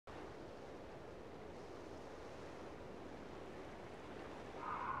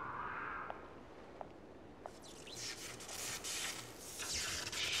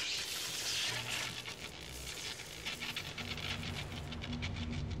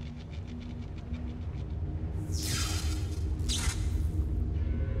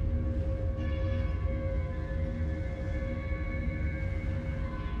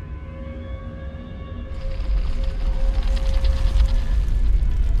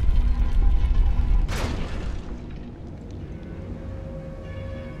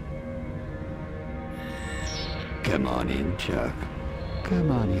Come on in, Chuck.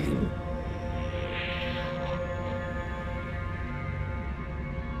 Come on in.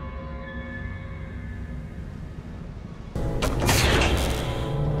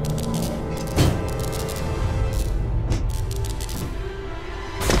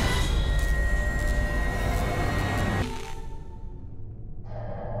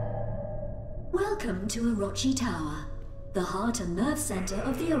 Welcome to Orochi Tower, the heart and nerve center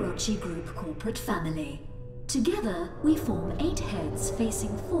of the Orochi Group corporate family. Together, we form 8 heads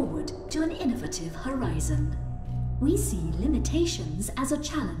facing forward to an innovative horizon. We see limitations as a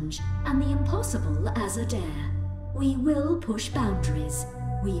challenge and the impossible as a dare. We will push boundaries.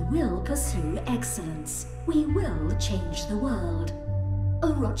 We will pursue excellence. We will change the world.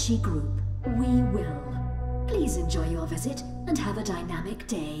 Orochi Group, we will. Please enjoy your visit and have a dynamic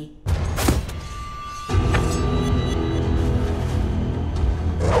day.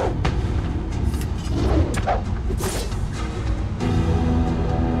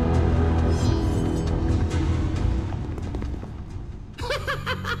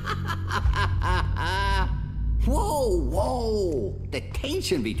 Whoa! The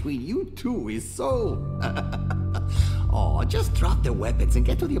tension between you two is so... Oh, just drop the weapons and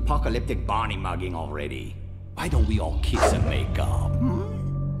get to the apocalyptic Barney mugging already. Why don't we all kiss and make up,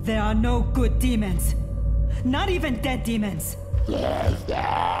 hmm? There are no good demons. Not even dead demons.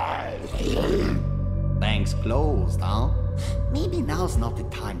 Bank's closed, huh? Maybe now's not the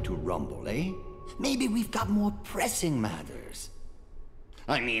time to rumble, eh? Maybe we've got more pressing matters.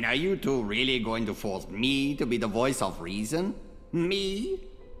 I mean, are you two really going to force me to be the voice of reason? Me?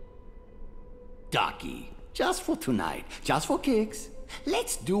 Ducky, just for tonight, just for kicks,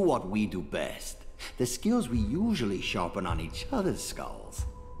 let's do what we do best. The skills we usually sharpen on each other's skulls.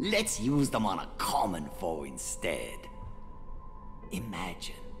 Let's use them on a common foe instead.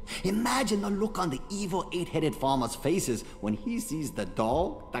 Imagine the look on the evil 8-headed farmer's faces when he sees the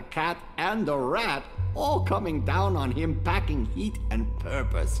dog, the cat, and the rat all coming down on him packing heat and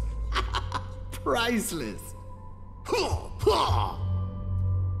purpose. Priceless.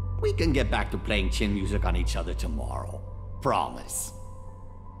 We can get back to playing chin music on each other tomorrow. Promise.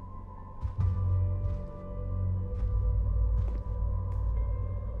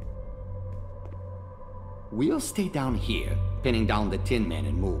 We'll stay down here, pinning down the Tin Men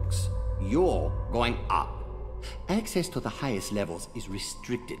and Mooks. You're going up. Access to the highest levels is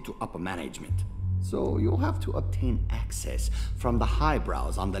restricted to upper management. So you'll have to obtain access from the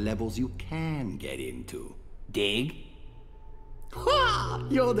highbrows on the levels you can get into. Dig? Ha!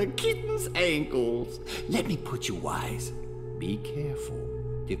 You're the kitten's ankles. Let me put you wise. Be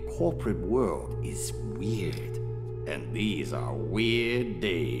careful. The corporate world is weird. And these are weird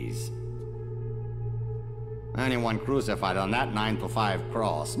days. Anyone crucified on that 9 to 5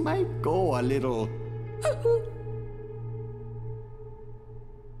 cross might go a little...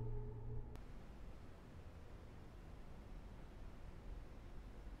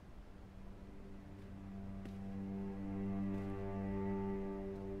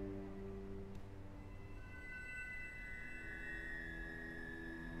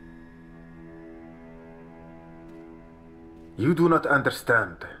 You do not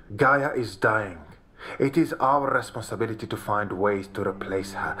understand. Gaia is dying. It is our responsibility to find ways to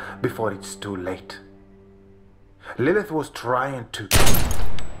replace her before it's too late. Lilith was trying to...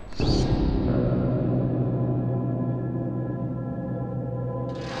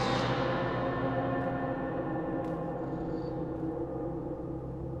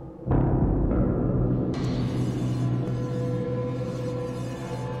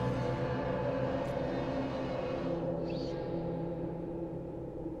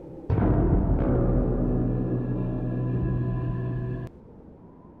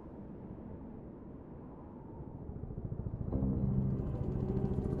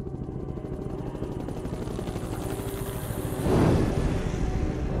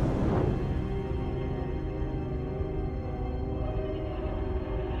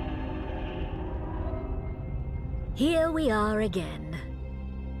 Here we are again.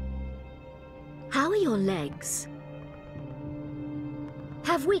 How are your legs?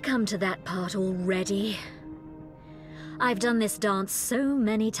 Have we come to that part already? I've done this dance so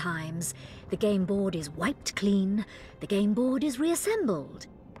many times. The game board is wiped clean, the game board is reassembled.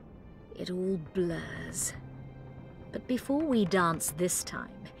 It all blurs. But before we dance this time,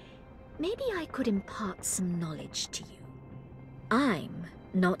 maybe I could impart some knowledge to you. I'm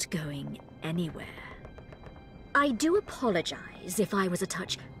not going anywhere. I do apologize if I was a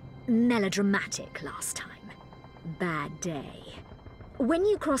touch melodramatic last time. Bad day. When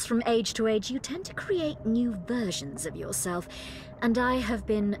you cross from age to age, you tend to create new versions of yourself, and I have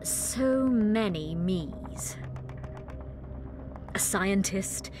been so many me's. A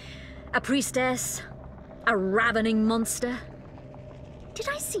scientist? A priestess? A ravening monster? Did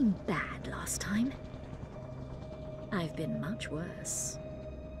I seem bad last time? I've been much worse.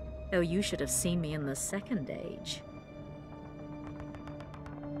 Oh, you should have seen me in the Second Age.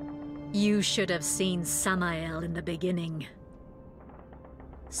 You should have seen Samael in the beginning.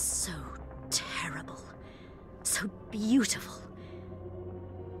 So terrible. So beautiful.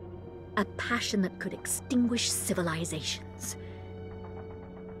 A passion that could extinguish civilizations.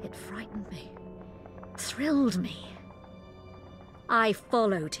 It frightened me. Thrilled me. I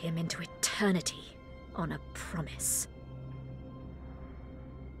followed him into eternity on a promise.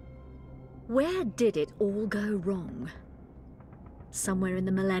 Where did it all go wrong? Somewhere in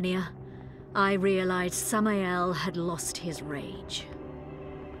the millennia, I realized Samael had lost his rage.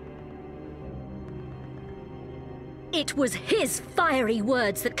 It was his fiery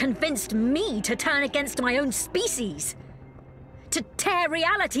words that convinced me to turn against my own species. To tear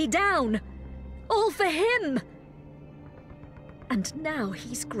reality down. All for him. And now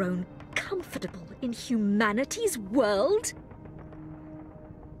he's grown comfortable in humanity's world?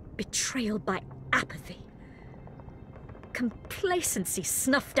 Betrayal by apathy. Complacency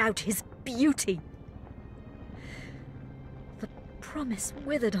snuffed out his beauty. The promise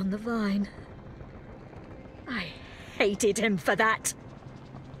withered on the vine. I hated him for that.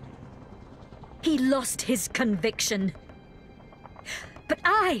 He lost his conviction. But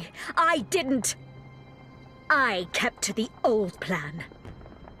I didn't. I kept to the old plan.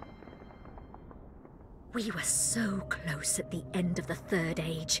 We were so close at the end of the Third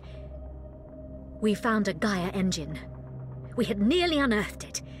Age. We found a Gaia engine. We had nearly unearthed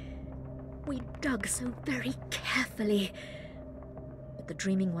it. We dug so very carefully. But the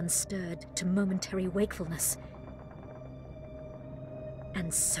Dreaming One stirred to momentary wakefulness.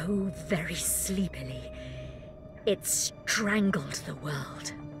 And so very sleepily, it strangled the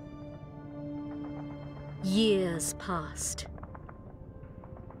world. Years passed.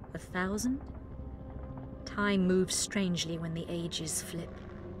 1,000? Time moves strangely when the ages flip.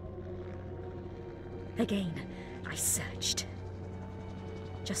 Again, I searched.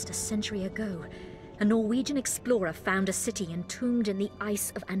 Just a century ago, a Norwegian explorer found a city entombed in the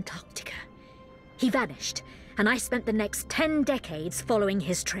ice of Antarctica. He vanished, and I spent the next 10 decades following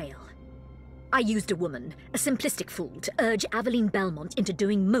his trail. I used a woman, a simplistic fool, to urge Aveline Belmont into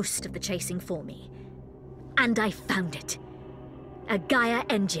doing most of the chasing for me. And I found it. A Gaia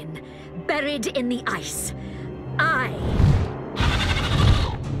engine, buried in the ice.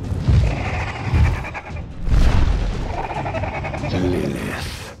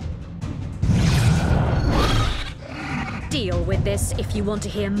 Lilith. Deal with this if you want to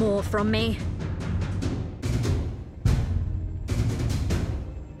hear more from me.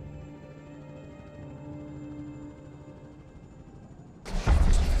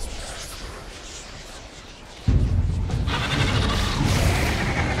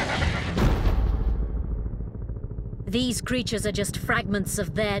 These creatures are just fragments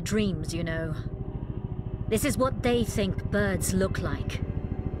of their dreams, you know. This is what they think birds look like.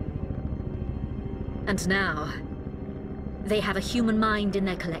 And now, they have a human mind in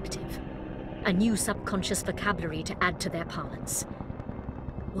their collective. A new subconscious vocabulary to add to their parlance.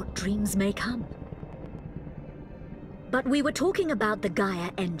 What dreams may come. But we were talking about the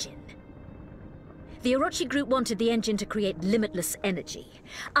Gaia engine. The Orochi group wanted the engine to create limitless energy.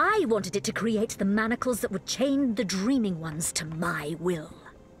 I wanted it to create the manacles that would chain the Dreaming Ones to my will.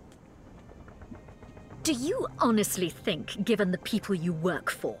 Do you honestly think, given the people you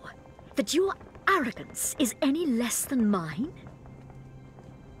work for, that your arrogance is any less than mine?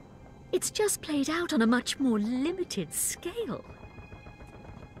 It's just played out on a much more limited scale.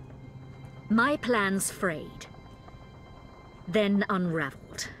 My plans frayed, then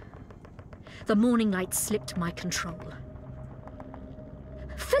unraveled. The morning light slipped my control.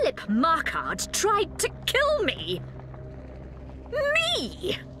 Philip Markard tried to kill me!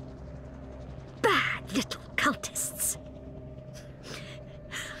 Me! Bad little cultists.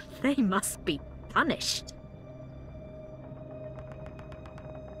 They must be punished.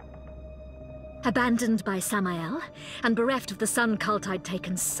 Abandoned by Samael, and bereft of the sun cult I'd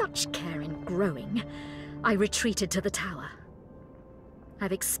taken such care in growing, I retreated to the tower.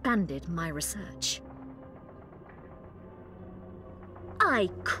 I've expanded my research.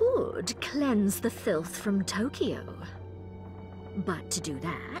 I could cleanse the filth from Tokyo. But to do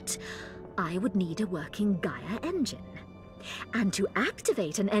that, I would need a working Gaia engine. And to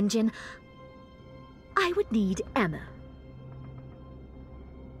activate an engine, I would need Emma.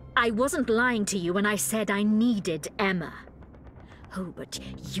 I wasn't lying to you when I said I needed Emma. Oh, but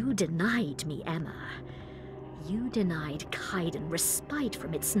you denied me Emma. You denied Kaiden respite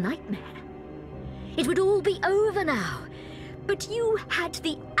from its nightmare. It would all be over now. But you had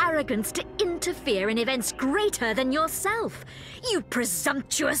the arrogance to interfere in events greater than yourself. You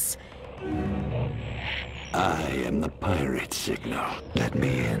presumptuous... I am the pirate signal. Let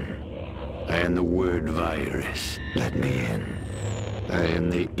me in. I am the word virus. Let me in. I am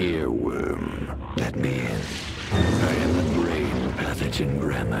the earworm. Let me in. I am the brain pathogen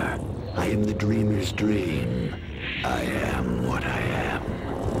grammar. I am the dreamer's dream. I am what I am.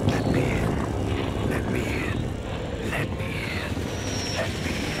 Let me in. Let me in. Let me in. Let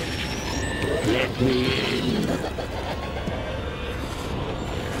me in. Let me in.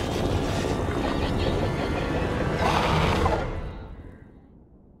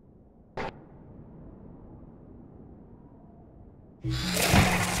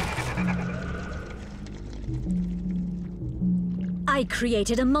 I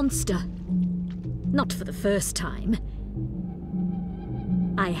created a monster. Not for the first time.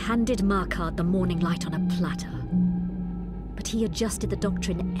 I handed Markard the morning light on a platter. But he adjusted the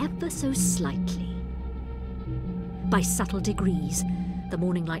doctrine ever so slightly. By subtle degrees, the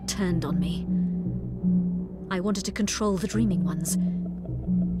morning light turned on me. I wanted to control the dreaming ones.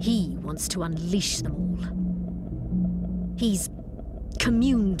 He wants to unleash them all. He's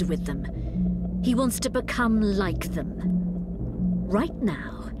communed with them. He wants to become like them. Right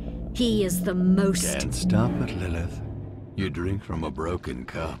now, he is the most... Can't stop it, Lilith. You drink from a broken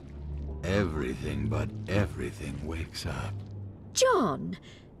cup. Everything but everything wakes up. John!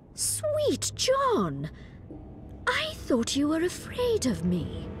 Sweet John! I thought you were afraid of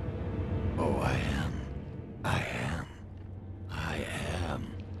me. Oh, I am. I am. I am.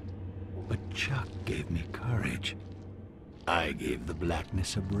 But Chuck gave me courage. I gave the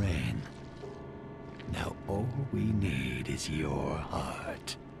blackness a brain. Now all we need is your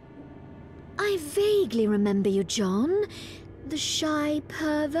heart. I vaguely remember you, John. The shy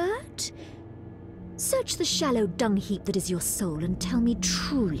pervert? Search the shallow dung heap that is your soul and tell me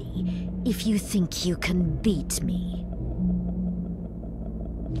truly if you think you can beat me.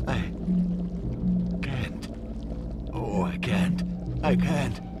 I can't. Oh, I can't. I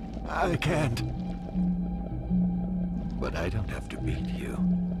can't. I can't. But I don't have to beat you.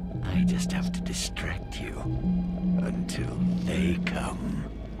 I just have to distract you until they come.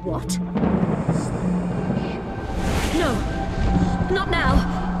 What? No! Not now!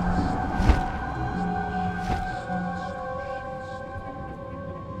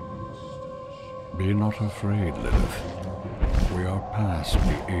 Be not afraid, Lilith. We are past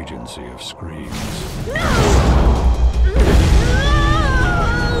the agency of screams. No!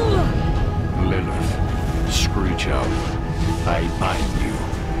 Lilith, screech out. I bind you.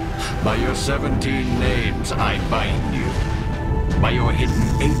 By your 17 names, I bind you. By your hidden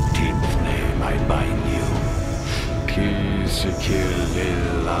 18th name, I bind you. Ki Sikil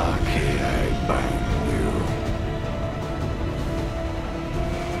Lilaki, I bind you.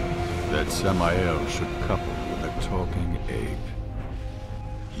 That Samael should couple with a talking ape.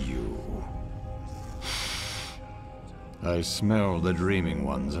 You. I smell the dreaming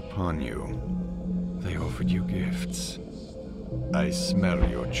ones upon you. They offered you gifts. I smell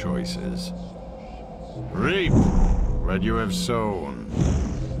your choices. Reap what you have sown.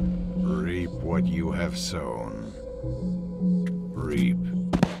 Reap what you have sown. Reap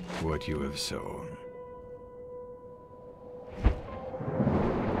what you have sown.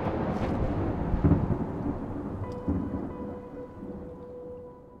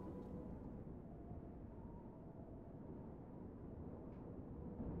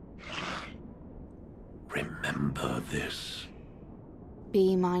 Remember this.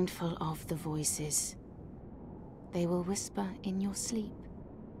 Be mindful of the voices. They will whisper in your sleep.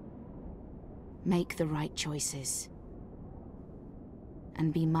 Make the right choices.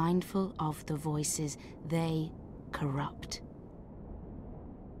 And be mindful of the voices. They corrupt.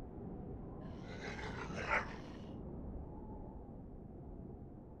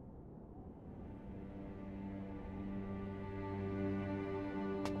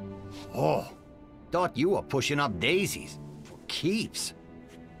 Oh, thought you were pushing up daisies. For keeps.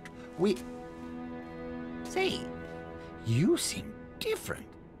 Say, you seem different.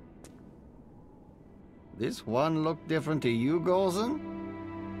 This one look different to you, Golson?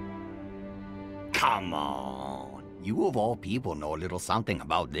 Come on. You of all people know a little something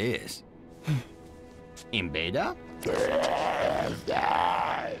about this. In beta?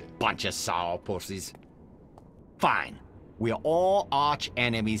 Bunch of sour pussies. Fine. We're all arch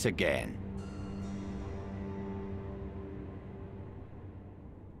enemies again.